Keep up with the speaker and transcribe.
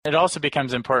It also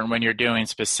becomes important when you're doing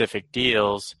specific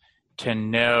deals to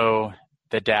know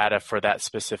the data for that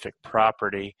specific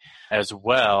property as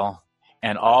well,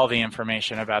 and all the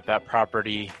information about that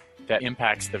property that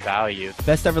impacts the value.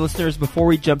 Best ever listeners, before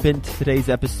we jump into today's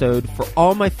episode, for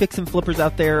all my fix and flippers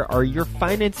out there, are your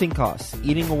financing costs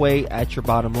eating away at your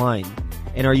bottom line?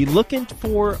 And are you looking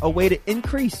for a way to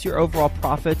increase your overall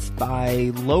profits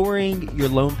by lowering your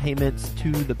loan payments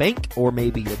to the bank or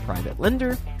maybe your private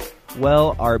lender?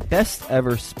 Well, our best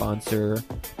ever sponsor,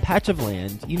 Patch of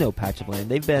Land, you know Patch of Land,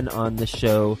 they've been on the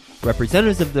show.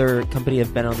 Representatives of their company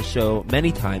have been on the show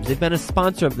many times. They've been a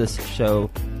sponsor of this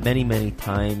show many, many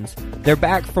times. They're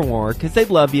back for more because they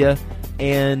love you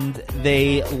and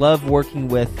they love working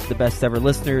with the best ever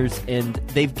listeners, and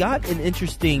they've got an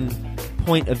interesting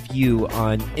point of view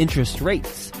on interest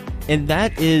rates, and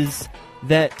that is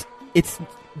that it's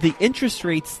the interest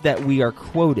rates that we are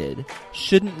quoted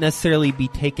shouldn't necessarily be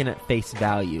taken at face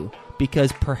value,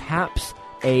 because perhaps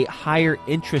a higher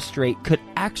interest rate could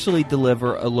actually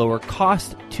deliver a lower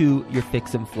cost to your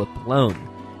fix and flip loan.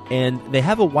 And they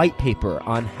have a white paper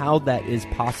on how that is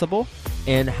possible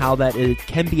and how that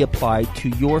can be applied to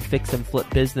your fix and flip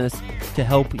business to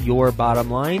help your bottom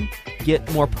line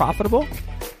get more profitable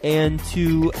and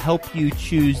to help you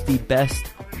choose the best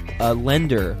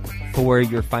lender for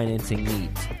your financing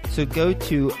needs. So go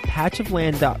to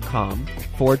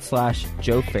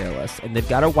patchofland.com/Joe Fairless, and they've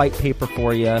got a white paper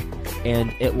for you,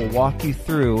 and it will walk you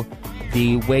through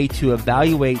the way to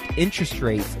evaluate interest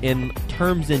rates in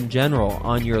terms in general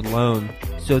on your loan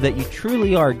so that you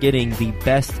truly are getting the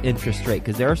best interest rate.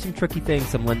 Because there are some tricky things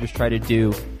some lenders try to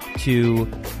do to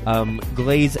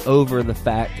glaze over the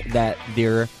fact that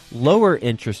their lower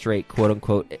interest rate, quote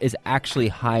unquote, is actually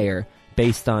higher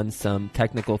based on some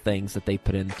technical things that they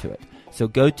put into it. So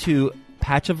go to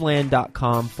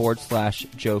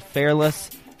patchofland.com/Joe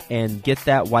Fairless and get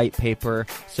that white paper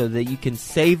so that you can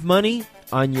save money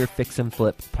on your fix and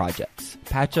flip projects.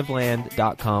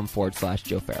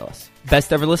 patchofland.com/Joe Fairless.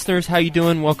 Best ever listeners, how you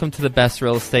doing? Welcome to the best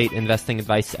real estate investing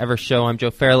advice ever show. I'm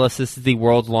Joe Fairless. This is the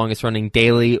world's longest running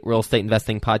daily real estate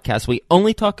investing podcast. We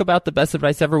only talk about the best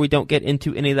advice ever. We don't get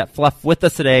into any of that fluff. With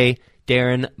us today,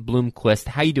 Darren Bloomquist.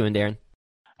 How you doing, Darren?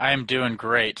 I am doing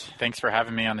great. Thanks for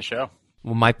having me on the show.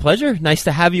 Well, my pleasure. Nice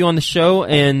to have you on the show.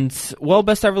 And, well,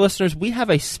 best ever listeners, we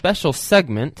have a special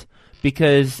segment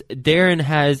because Darren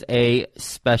has a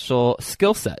special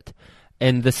skill set.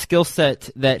 And the skill set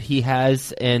that he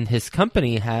has and his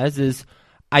company has is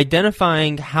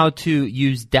identifying how to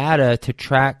use data to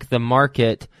track the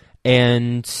market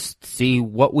and see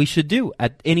what we should do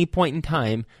at any point in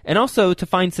time, and also to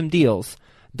find some deals.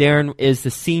 Darren is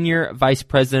the Senior Vice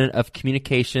President of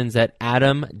Communications at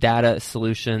Adam Data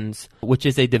Solutions, which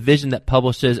is a division that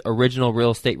publishes original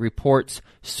real estate reports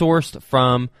sourced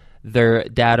from their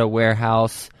data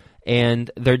warehouse.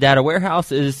 And their data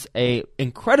warehouse is a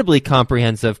incredibly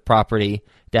comprehensive property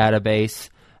database.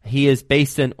 He is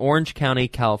based in Orange County,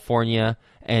 California,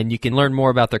 and you can learn more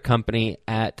about their company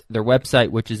at their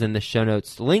website, which is in the show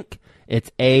notes link. It's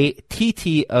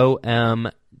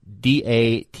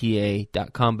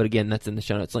ATTOMDATA.com, but again, that's in the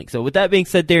show notes link. So with that being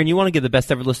said, Darren, you want to give the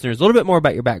best ever listeners a little bit more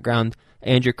about your background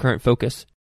and your current focus?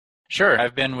 Sure.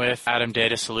 I've been with Adam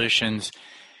Data Solutions,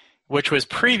 which was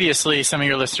previously, some of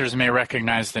your listeners may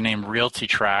recognize the name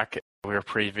RealtyTrack. We were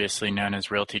previously known as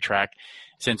RealtyTrack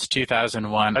since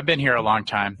 2001. I've been here a long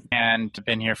time and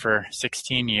been here for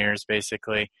 16 years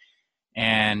basically,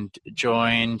 and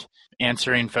joined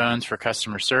answering phones for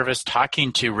customer service,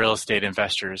 talking to real estate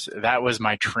investors. That was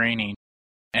my training,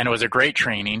 and it was a great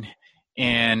training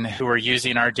in who were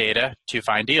using our data to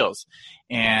find deals.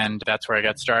 And that's where I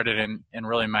got started, and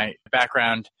really my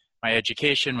background, my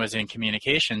education was in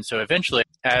communication. So eventually,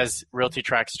 as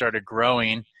RealtyTrack started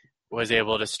growing, was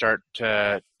able to start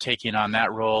taking on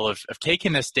that role of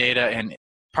taking this data. And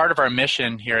part of our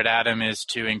mission here at Adam is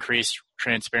to increase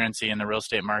transparency in the real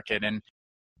estate market. And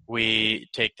we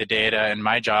take the data, and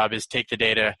my job is take the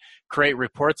data, create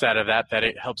reports out of that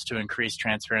it helps to increase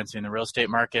transparency in the real estate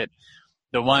market.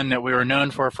 The one that we were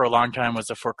known for a long time was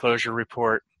the foreclosure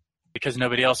report, because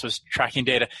nobody else was tracking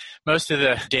data. Most of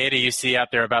the data you see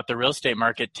out there about the real estate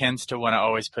market tends to want to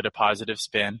always put a positive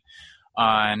spin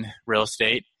on real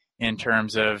estate in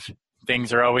terms of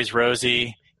things are always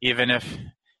rosy, even if,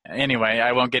 anyway,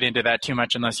 I won't get into that too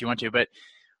much unless you want to, but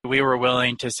we were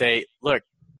willing to say, look,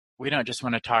 we don't just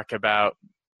want to talk about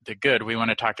the good, we want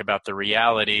to talk about the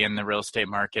reality in the real estate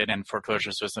market, and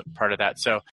foreclosures was a part of that.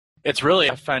 So it's really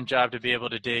a fun job to be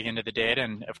able to dig into the data,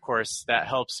 and of course that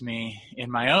helps me in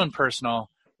my own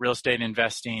personal real estate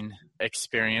investing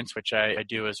experience, which I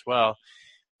do as well.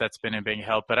 that's been a big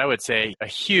help. But I would say a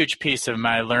huge piece of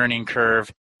my learning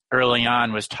curve early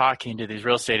on was talking to these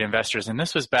real estate investors. And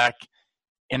this was back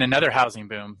in another housing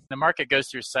boom. The market goes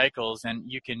through cycles, and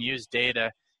you can use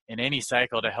data in any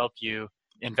cycle to help you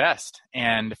invest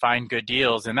and find good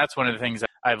deals. And that's one of the things that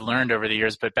I've learned over the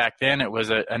years. But back then it was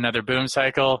another boom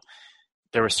cycle.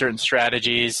 There were certain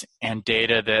strategies and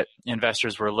data that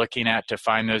investors were looking at to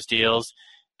find those deals.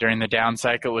 During the down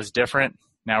cycle, it was different.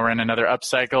 Now we're in another up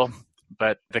cycle.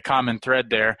 But the common thread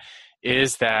there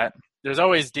is that there's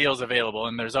always deals available,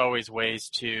 and there's always ways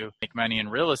to make money in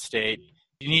real estate.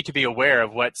 You need to be aware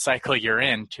of what cycle you're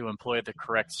in to employ the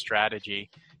correct strategy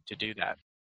to do that.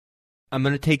 I'm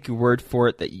going to take your word for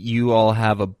it that you all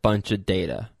have a bunch of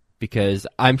data, because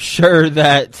I'm sure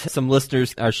that some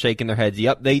listeners are shaking their heads.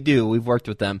 Yep, they do. We've worked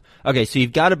with them. Okay, so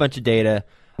you've got a bunch of data.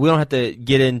 We don't have to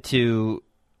get into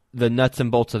the nuts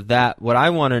and bolts of that. What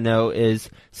I want to know is,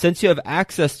 since you have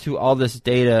access to all this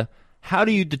data, how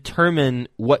do you determine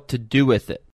what to do with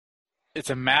it? It's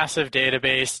a massive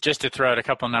database. Just to throw out a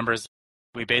couple numbers,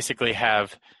 we basically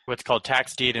have what's called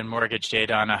tax deed and mortgage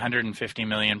data on 150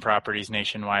 million properties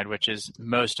nationwide, which is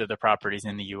most of the properties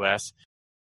in the U.S.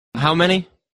 How many?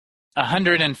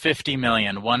 150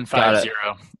 million, 150.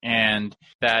 And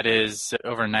that is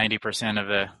over 90% of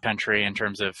the country in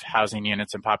terms of housing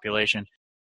units and population.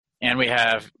 And we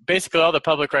have basically all the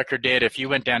public record data. If you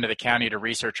went down to the county to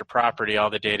research a property, all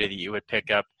the data that you would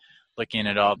pick up, looking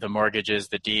at all the mortgages,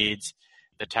 the deeds,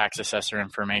 the tax assessor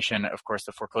information, of course,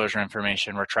 the foreclosure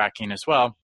information we're tracking as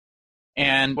well.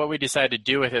 And what we decide to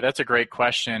do with it, that's a great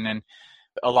question. And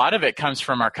a lot of it comes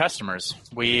from our customers.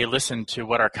 We listen to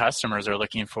what our customers are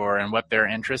looking for and what they're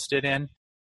interested in.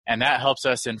 And that helps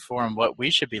us inform what we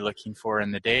should be looking for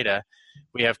in the data.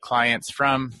 We have clients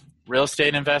from real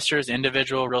estate investors,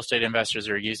 individual real estate investors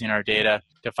who are using our data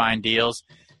to find deals,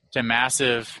 to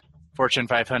massive Fortune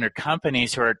 500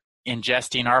 companies who are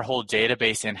ingesting our whole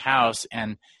database in-house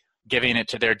and giving it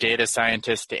to their data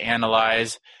scientists to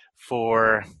analyze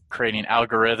for creating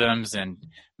algorithms and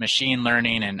machine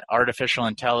learning and artificial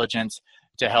intelligence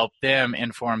to help them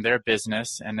inform their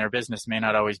business. And their business may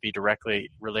not always be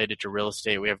directly related to real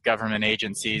estate. We have government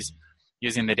agencies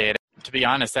using the data. To be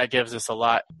honest, that gives us a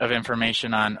lot of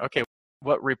information on, okay,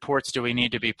 what reports do we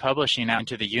need to be publishing out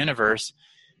into the universe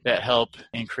that help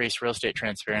increase real estate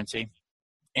transparency?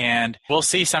 And we'll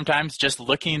see sometimes just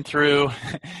looking through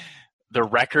the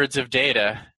records of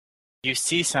data, you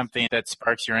see something that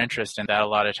sparks your interest, and that a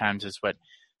lot of times is what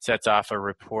sets off a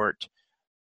report.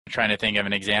 I'm trying to think of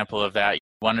an example of that.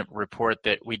 One report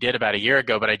that we did about a year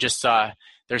ago, but I just saw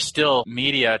there's still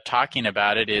media talking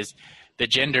about it, is the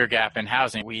gender gap in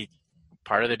housing.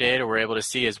 Part of the data we're able to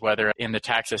see is whether in the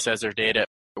tax assessor data,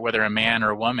 whether a man or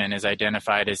a woman is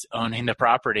identified as owning the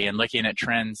property, and looking at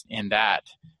trends in that.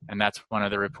 And that's one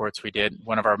of the reports we did.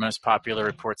 One of our most popular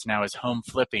reports now is home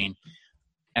flipping.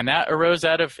 And that arose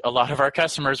out of a lot of our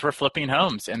customers were flipping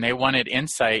homes, and they wanted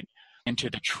insight into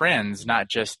the trends, not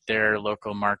just their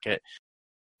local market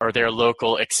or their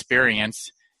local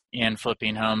experience in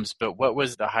flipping homes, but what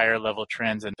was the higher level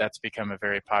trends. And that's become a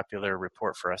very popular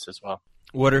report for us as well.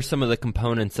 What are some of the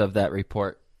components of that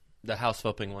report, the house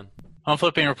flipping one? Home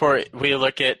flipping report, we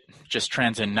look at just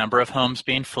trends in number of homes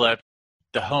being flipped,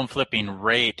 the home flipping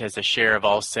rate as a share of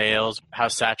all sales, how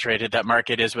saturated that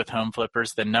market is with home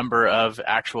flippers, the number of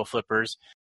actual flippers,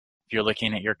 if you're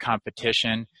looking at your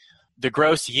competition, the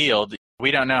gross yield.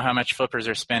 We don't know how much flippers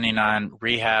are spending on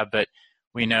rehab, but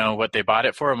we know what they bought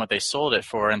it for and what they sold it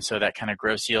for, and so that kind of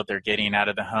gross yield they're getting out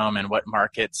of the home and what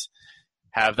markets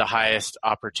have the highest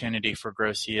opportunity for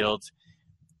gross yields.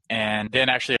 And then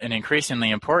actually an increasingly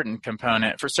important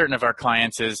component for certain of our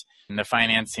clients is the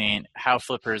financing, how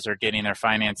flippers are getting their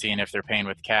financing, if they're paying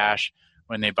with cash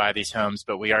when they buy these homes.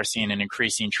 But we are seeing an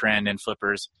increasing trend in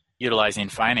flippers utilizing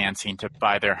financing to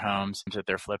buy their homes that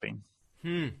they're flipping.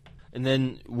 And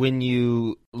then when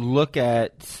you look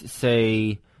at,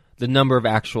 say, the number of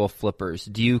actual flippers,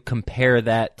 do you compare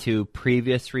that to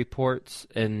previous reports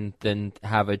and then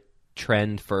have a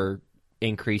trend for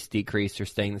increase, decrease, or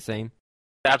staying the same?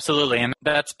 Absolutely. And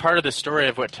that's part of the story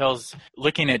of what tells,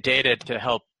 looking at data to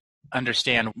help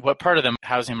understand what part of the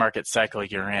housing market cycle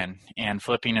you're in. And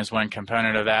flipping is one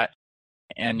component of that.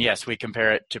 And yes, we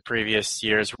compare it to previous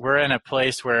years. We're in a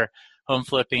place where home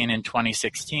flipping in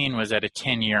 2016 was at a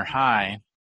 10-year high,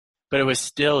 but it was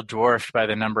still dwarfed by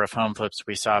the number of home flips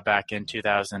we saw back in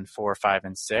 2004, 5,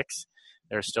 and 6.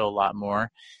 There's still a lot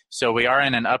more. So we are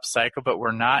in an up cycle, but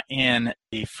we're not in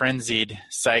the frenzied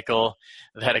cycle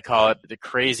that I call it, the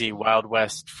crazy Wild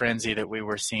West frenzy that we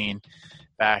were seeing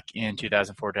back in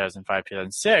 2004, 2005,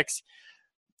 2006.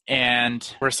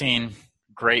 And we're seeing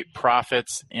great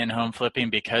profits in home flipping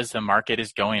because the market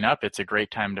is going up. It's a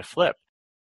great time to flip.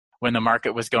 When the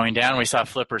market was going down, we saw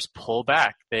flippers pull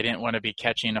back. They didn't want to be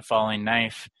catching a falling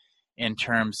knife in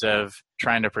terms of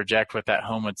trying to project what that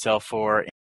home would sell for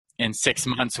in 6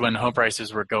 months when home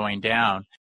prices were going down.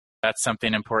 That's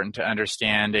something important to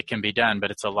understand. It can be done, but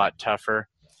it's a lot tougher.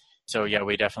 So yeah,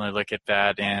 we definitely look at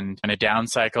that. And in a down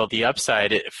cycle, the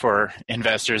upside for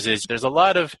investors is there's a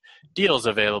lot of deals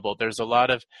available. There's a lot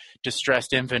of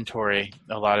distressed inventory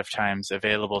a lot of times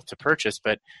available to purchase,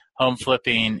 but home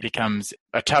flipping becomes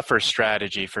a tougher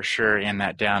strategy for sure in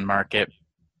that down market.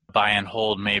 Buy and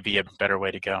hold may be a better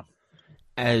way to go.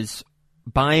 As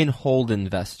buy and hold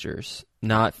investors,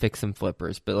 not fix and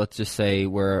flippers, but let's just say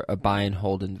we're a buy and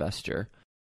hold investor.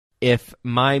 If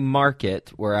my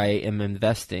market where I am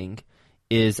investing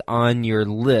is on your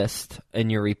list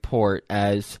in your report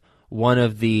as one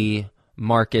of the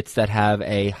markets that have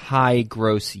a high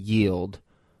gross yield,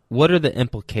 what are the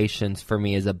implications for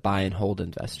me as a buy and hold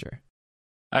investor?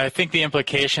 I think the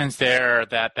implications there are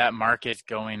that that market's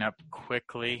going up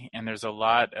quickly and there's a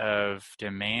lot of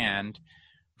demand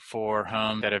for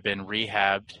homes that have been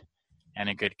rehabbed and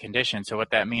in good condition. So what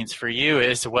that means for you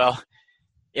is, well,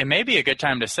 it may be a good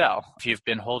time to sell. If you've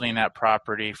been holding that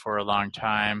property for a long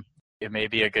time, it may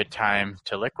be a good time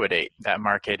to liquidate. That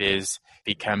market is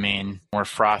becoming more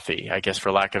frothy, I guess,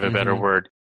 for lack of a better word.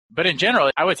 But in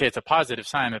general, I would say it's a positive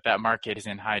sign that that market is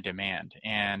in high demand.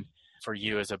 And for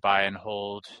you as a buy and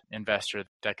hold investor,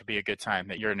 that could be a good sign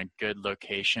that you're in a good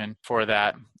location for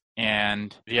that.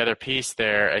 And the other piece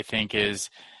there, I think, is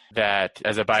that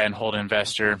as a buy and hold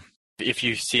investor, if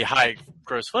you see high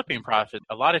gross flipping profit,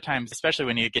 a lot of times, especially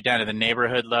when you get down to the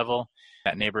neighborhood level,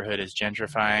 that neighborhood is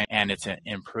gentrifying and it's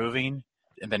improving.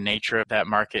 The nature of that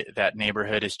market, that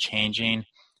neighborhood is changing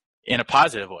in a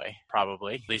positive way,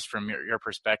 probably, at least from your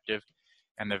perspective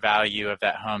and the value of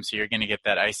that home. So you're going to get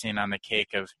that icing on the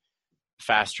cake of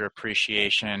faster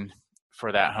appreciation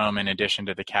for that home in addition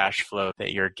to the cash flow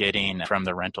that you're getting from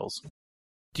the rentals.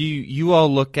 Do you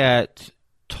all look at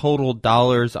total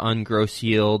dollars on gross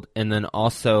yield and then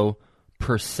also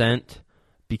percent?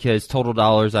 Because total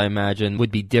dollars, I imagine,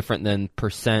 would be different than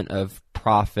percent of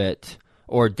profit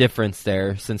or difference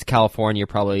there, since California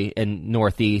probably and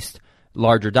Northeast,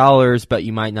 larger dollars, but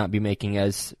you might not be making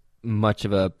as much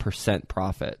of a percent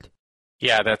profit.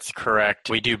 Yeah, that's correct.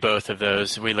 We do both of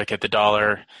those. We look at the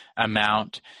dollar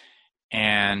amount.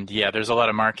 And yeah, there's a lot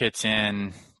of markets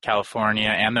in California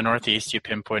and the Northeast. You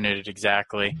pinpointed it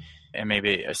exactly. And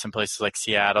maybe some places like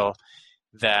Seattle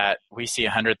that we see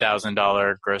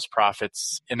 $100,000 gross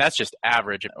profits, and that's just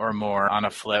average or more on a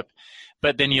flip.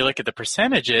 But then you look at the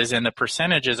percentages, and the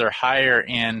percentages are higher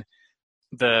in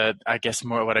the, I guess,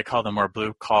 more what I call the more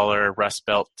blue collar Rust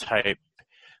Belt type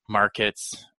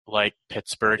markets, like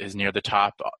Pittsburgh is near the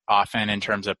top often in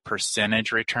terms of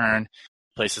percentage return.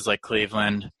 Places like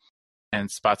Cleveland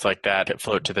and spots like that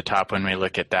float to the top when we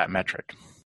look at that metric.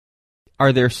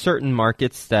 Are there certain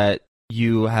markets that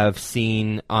you have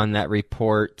seen on that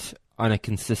report on a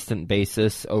consistent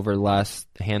basis over the last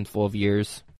handful of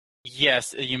years?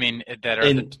 Yes, you mean that are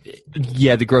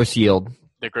the gross yield.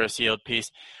 The gross yield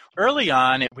piece. Early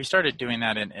on, we started doing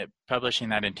that and publishing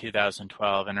that in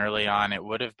 2012, and early on it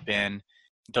would have been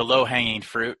the low-hanging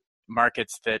fruit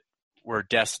markets that were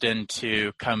destined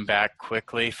to come back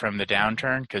quickly from the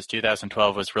downturn, because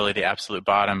 2012 was really the absolute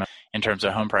bottom in terms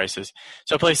of home prices.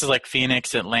 So places like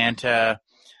Phoenix, Atlanta,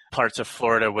 parts of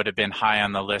Florida would have been high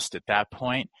on the list at that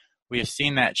point. We have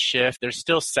seen that shift. There's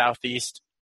still Southeast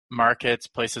markets,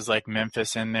 places like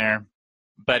Memphis in there,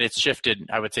 but it's shifted,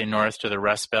 I would say, north to the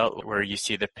Rust Belt, where you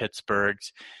see the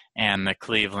Pittsburghs and the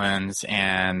Clevelands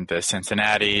and the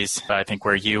Cincinnatis, I think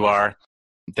where you are,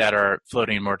 that are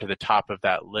floating more to the top of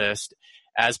that list,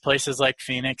 as places like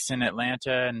Phoenix and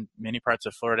Atlanta and many parts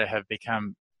of Florida have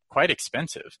become quite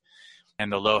expensive,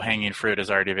 and the low-hanging fruit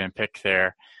has already been picked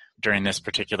there during this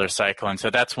particular cycle. And so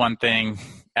that's one thing,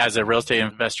 as a real estate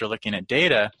investor looking at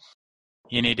data,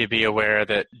 you need to be aware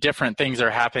that different things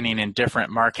are happening in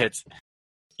different markets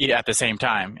at the same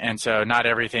time. And so not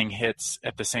everything hits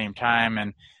at the same time.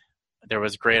 And there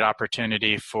was great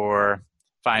opportunity for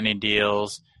finding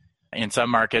deals in some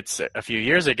markets a few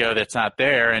years ago that's not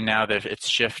there, and now that it's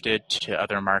shifted to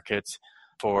other markets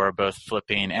for both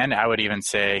flipping, and I would even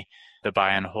say the buy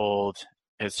and hold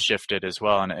has shifted as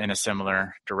well in a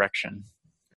similar direction.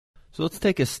 So let's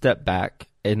take a step back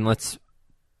and let's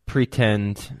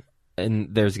pretend,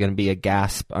 and there's going to be a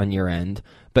gasp on your end,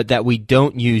 but that we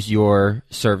don't use your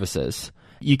services.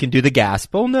 You can do the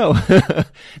gasp, oh no,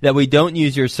 that we don't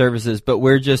use your services, but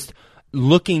we're just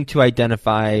looking to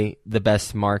identify the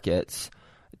best markets.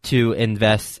 to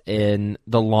invest in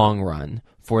the long run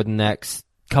for the next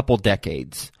couple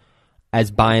decades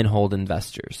as buy and hold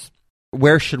investors?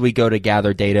 Where should we go to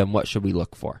gather data, and what should we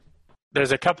look for?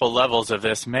 There's a couple levels of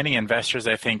this. Many investors,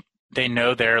 I think, they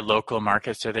know their local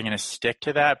market, so they're going to stick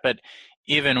to that. But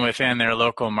even within their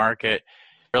local market,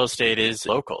 real estate is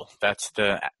local. That's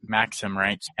the maxim,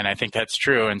 right? And I think that's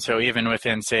true. And so even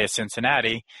within, say, a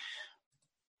Cincinnati,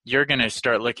 you're going to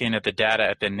start looking at the data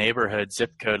at the neighborhood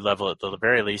zip code level at the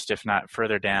very least, if not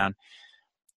further down.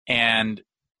 And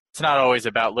it's not always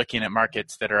about looking at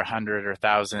markets that are 100 or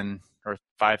 1,000 or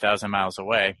 5,000 miles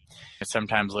away. It's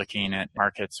sometimes looking at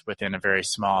markets within a very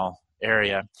small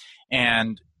area.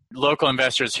 And local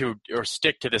investors who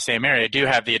stick to the same area do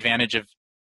have the advantage of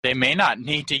they may not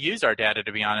need to use our data,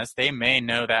 to be honest. They may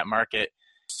know that market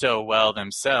so well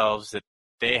themselves that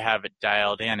they have it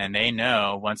dialed in, and they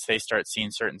know once they start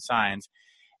seeing certain signs.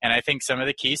 And I think some of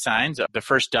the key signs, the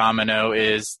first domino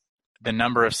is the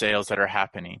number of sales that are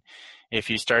happening. If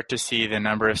you start to see the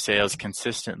number of sales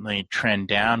consistently trend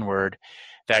downward,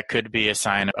 that could be a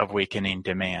sign of weakening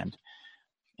demand.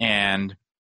 And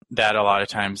that a lot of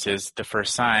times is the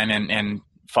first sign. And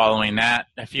following that,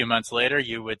 a few months later,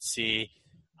 you would see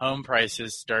home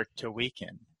prices start to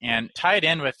weaken. And tied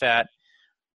in with that,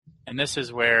 and this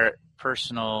is where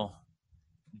personal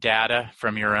data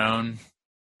from your own,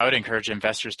 I would encourage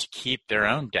investors to keep their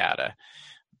own data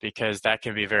because that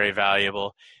can be very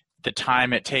valuable. The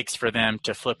time it takes for them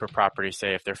to flip a property,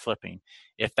 say if they're flipping,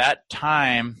 if that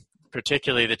time,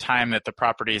 particularly the time that the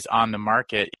property is on the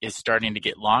market, is starting to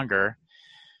get longer,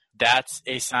 that's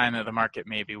a sign that the market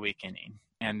may be weakening.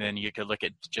 And then you could look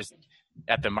at just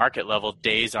at the market level,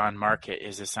 days on market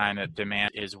is a sign that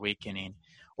demand is weakening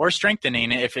or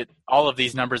strengthening. If all of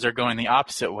these numbers are going the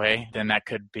opposite way, then that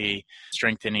could be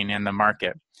strengthening in the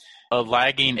market. A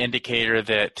lagging indicator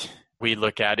that we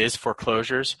look at is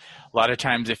foreclosures. A lot of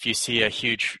times if you see a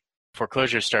huge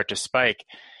foreclosure start to spike,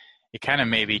 it kind of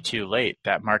may be too late.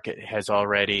 That market has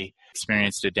already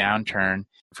experienced a downturn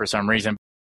for some reason.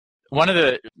 One of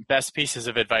the best pieces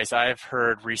of advice I've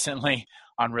heard recently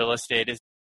on real estate is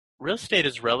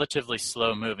relatively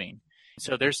slow moving.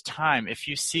 So there's time. If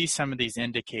you see some of these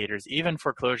indicators, even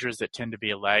foreclosures that tend to be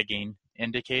a lagging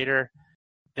indicator,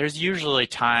 there's usually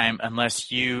time unless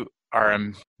you are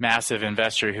a massive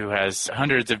investor who has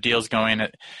hundreds of deals going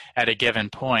at a given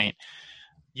point.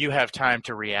 You have time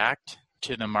to react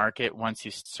to the market once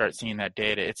you start seeing that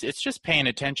data. It's just paying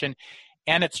attention,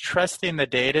 and it's trusting the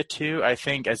data too, I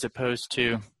think, as opposed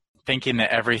to thinking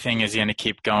that everything is going to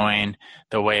keep going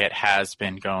the way it has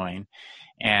been going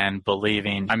and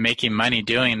believing I'm making money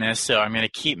doing this, so I'm going to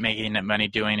keep making money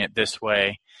doing it this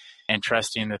way, and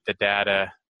trusting that the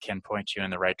data can point you in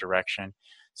the right direction.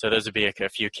 So those would be a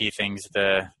few key things: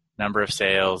 the number of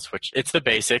sales, which it's the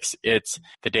basics, it's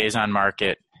the days on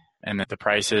market, and that the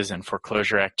prices and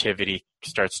foreclosure activity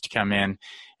starts to come in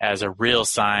as a real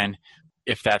sign,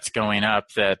 if that's going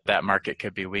up, that market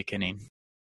could be weakening.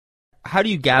 How do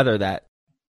you gather that?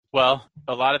 Well,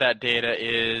 a lot of that data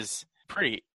is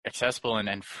pretty accessible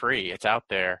and free. It's out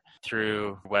there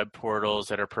through web portals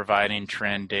that are providing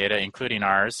trend data, including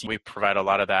ours. We provide a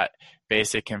lot of that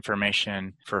basic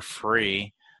information for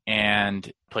free.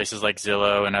 And places like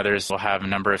Zillow and others will have a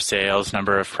number of sales,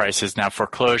 number of prices. Now,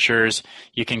 foreclosures,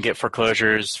 you can get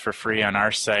foreclosures for free on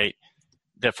our site.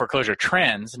 The foreclosure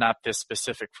trends, not the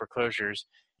specific foreclosures.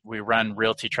 We run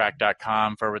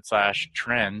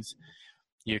realtytrack.com/trends.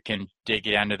 You can dig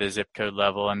down to the zip code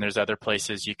level, and there's other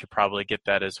places you could probably get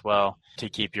that as well to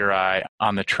keep your eye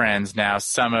on the trends. Now,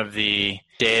 some of the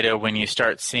data, when you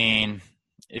start seeing,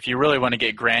 if you really want to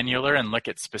get granular and look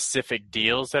at specific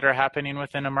deals that are happening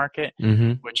within a market,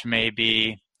 which may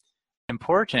be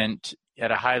important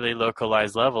at a highly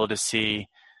localized level to see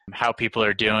how people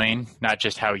are doing, not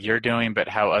just how you're doing, but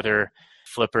how other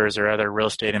flippers or other real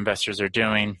estate investors are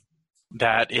doing.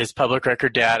 That is public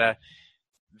record data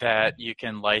that you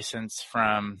can license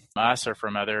from us or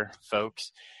from other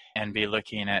folks and be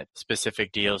looking at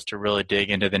specific deals to really dig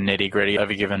into the nitty-gritty of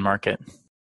a given market.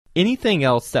 Anything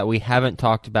else that we haven't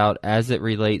talked about as it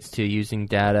relates to using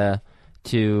data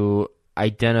to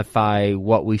identify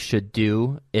what we should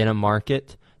do in a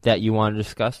market that you want to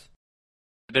discuss?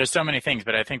 There's so many things,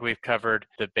 but I think we've covered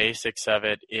the basics of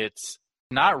it. It's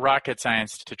not rocket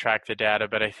science to track the data,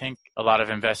 but I think a lot of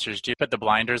investors do put the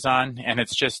blinders on, and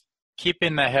it's just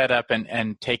keeping the head up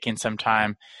and taking some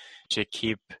time to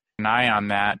keep an eye on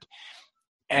that.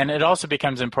 And it also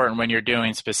becomes important when you're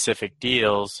doing specific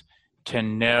deals to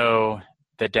know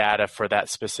the data for that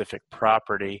specific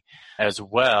property as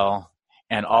well,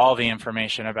 and all the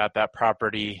information about that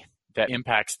property that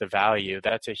impacts the value.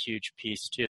 That's a huge piece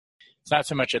too. it's not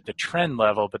so much at the trend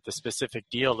level, but the specific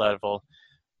deal level,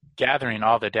 gathering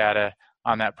all the data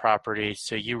on that property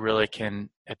so you really can,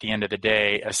 at the end of the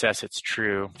day, assess its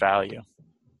true value.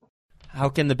 How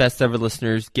can the best ever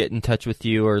listeners get in touch with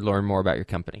you or learn more about your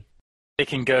company? They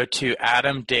can go to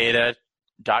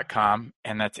adamdata.com,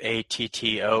 and that's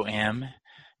ATTOM,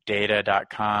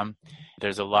 data.com.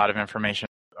 There's a lot of information,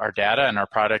 our data and our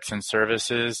products and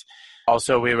services.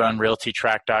 Also, we run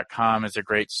realtytrack.com as a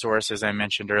great source, as I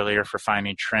mentioned earlier, for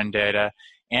finding trend data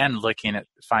and looking at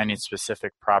finding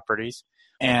specific properties.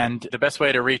 And the best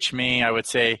way to reach me, I would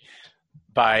say,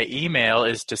 by email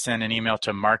is to send an email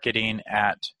to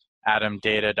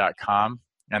marketing@adamdata.com.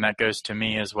 And that goes to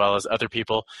me as well as other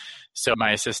people. So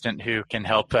my assistant who can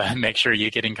help make sure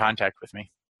you get in contact with me.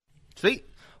 Sweet.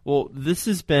 Well, this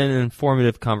has been an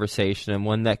informative conversation and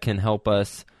one that can help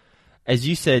us, as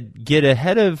you said, get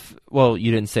ahead of, well,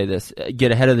 you didn't say this,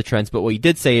 get ahead of the trends, but what you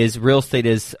did say is real estate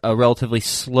is a relatively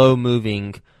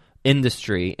slow-moving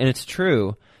industry. And it's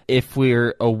true. If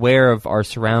we're aware of our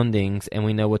surroundings and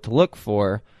we know what to look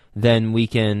for, then we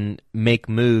can make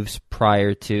moves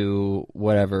prior to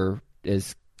whatever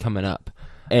is coming up.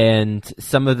 And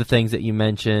some of the things that you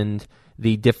mentioned,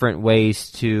 the different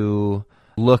ways to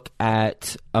look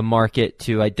at a market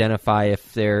to identify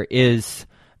if there is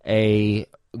a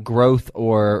growth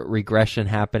or regression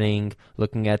happening,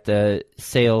 looking at the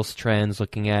sales trends,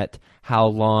 looking at how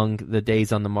long the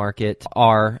days on the market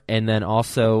are, and then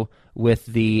also with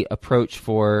the approach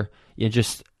for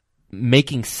just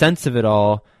making sense of it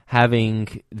all,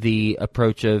 having the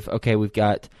approach of, okay, we've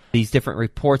got these different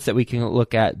reports that we can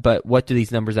look at, but what do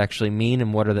these numbers actually mean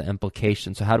and what are the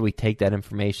implications? So how do we take that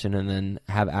information and then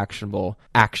have actionable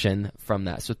action from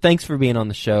that? So thanks for being on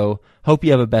the show. Hope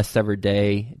you have a best ever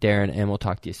day, Darren, and we'll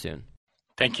talk to you soon.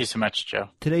 Thank you so much, Joe.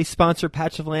 Today's sponsor,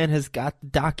 Patch of Land, has got the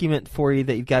document for you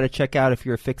that you've got to check out if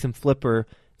you're a fix and flipper.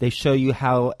 They show you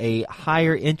how a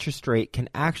higher interest rate can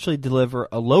actually deliver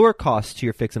a lower cost to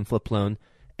your fix and flip loan,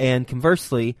 and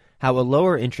conversely, how a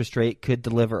lower interest rate could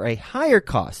deliver a higher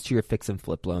cost to your fix and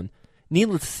flip loan.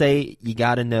 Needless to say, you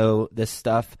got to know this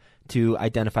stuff to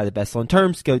identify the best loan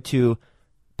terms. Go to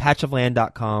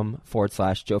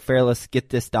patchofland.com/Joe Fairless. Get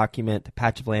this document,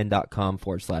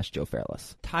 patchofland.com/Joe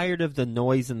Fairless. Tired of the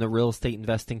noise in the real estate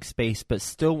investing space, but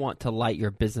still want to light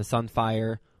your business on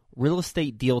fire? Real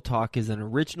Estate Deal Talk is an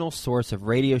original source of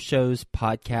radio shows,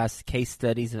 podcasts, case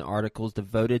studies, and articles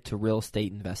devoted to real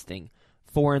estate investing.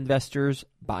 For investors,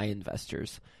 by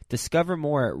investors. Discover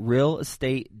more at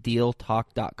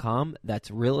realestatedealtalk.com. That's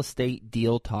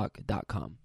realestatedealtalk.com.